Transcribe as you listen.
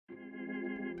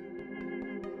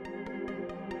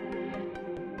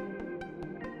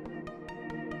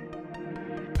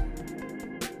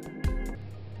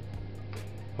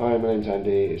Hi, my name's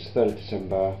Andy. It's 3rd of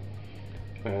December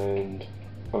and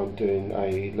I'm doing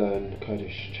a Learn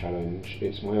Kurdish challenge.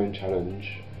 It's my own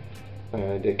challenge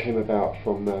and it came about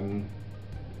from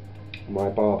my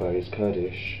barber is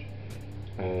Kurdish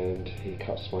and he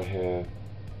cuts my hair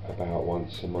about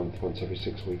once a month, once every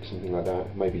 6 weeks, something like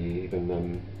that, maybe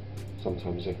even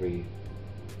sometimes every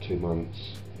 2 months.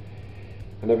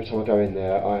 And every time I go in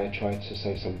there I try to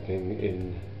say something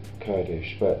in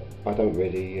Kurdish, but I don't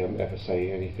really ever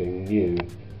say anything new.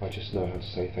 I just know how to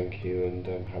say thank you and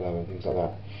hello and things like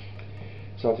that.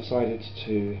 So I decided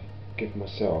to give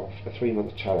myself a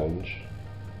 3-month challenge,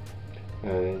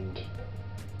 and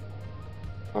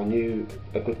I knew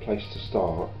a good place to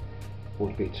start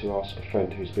would be to ask a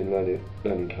friend who's been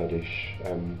learning Kurdish.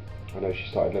 I know she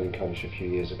started learning Kurdish a few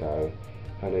years ago.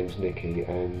 Her name's Nikki,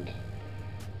 and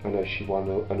I know she won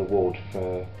an award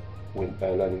for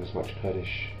learning as much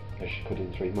Kurdish as she could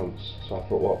in 3 months. So I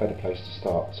thought, what a better place to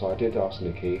start. So I did ask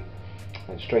Nikki,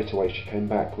 and straight away she came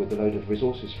back with a load of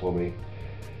resources for me.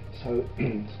 So,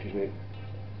 excuse me,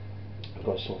 I've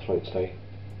got a sore throat today,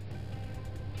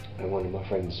 and one of my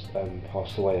friends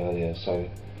passed away earlier, so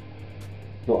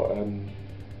not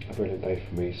a brilliant day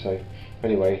for me. So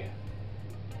anyway,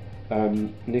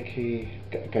 Nikki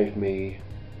gave me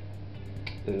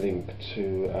the link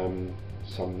to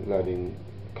some learning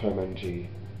Kurmanji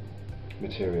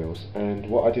materials, and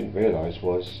what I didn't realise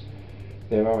was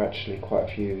there are actually quite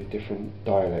a few different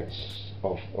dialects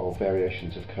or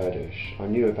variations of Kurdish. I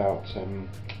knew about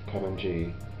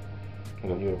Kurmanji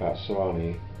and I knew about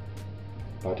Sorani,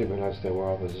 but I didn't realise there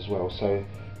were others as well. So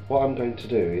what I'm going to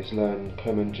do is learn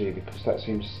Kurmanji, because that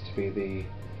seems to be the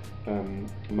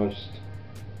most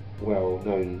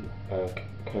well-known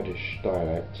Kurdish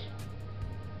dialect,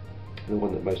 the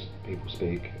one that most people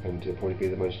speak, and it'll probably be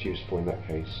the most useful in that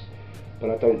case. But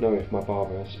I don't know if my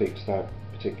barber speaks that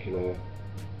particular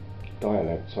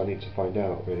dialect, so I need to find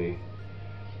out really.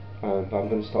 But I'm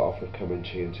going to start off with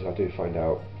Kurmanji until I do find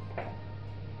out.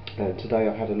 And today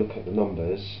I had a look at the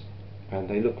numbers, and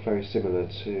they look very similar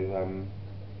to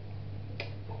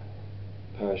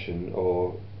Persian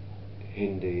or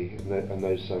Hindi and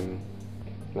those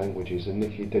languages. And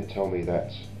Nikki did tell me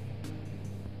that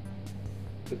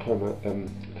the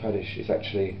Kurdish is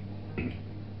actually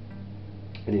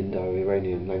an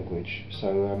Indo-Iranian language.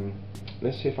 So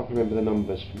let's see if I can remember the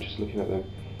numbers from just looking at them.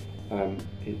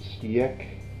 It's Yek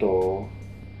Do.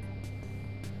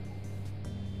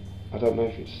 I don't know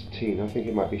if it's Teen, I think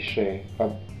it might be She.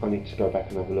 I need to go back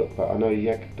and have a look, but I know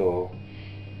Yek Do,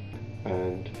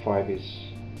 and 5 is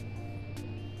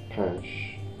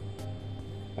Panch,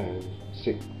 and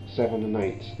 6, 7 and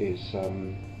 8 is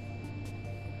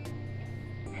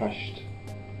Haft,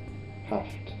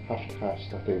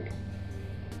 I think.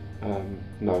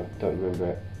 No, don't remember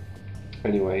it.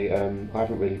 Anyway, I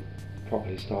haven't really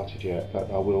properly started yet, but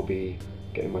I will be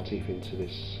getting my teeth into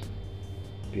this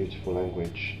beautiful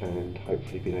language and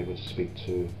hopefully being able to speak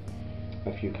to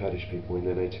a few Kurdish people in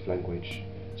their native language.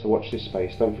 So watch this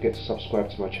space. Don't forget to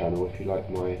subscribe to my channel if you like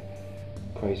my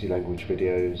crazy language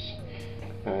videos,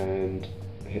 and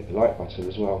hit the like button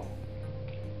as well.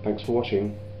 Thanks for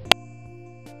watching.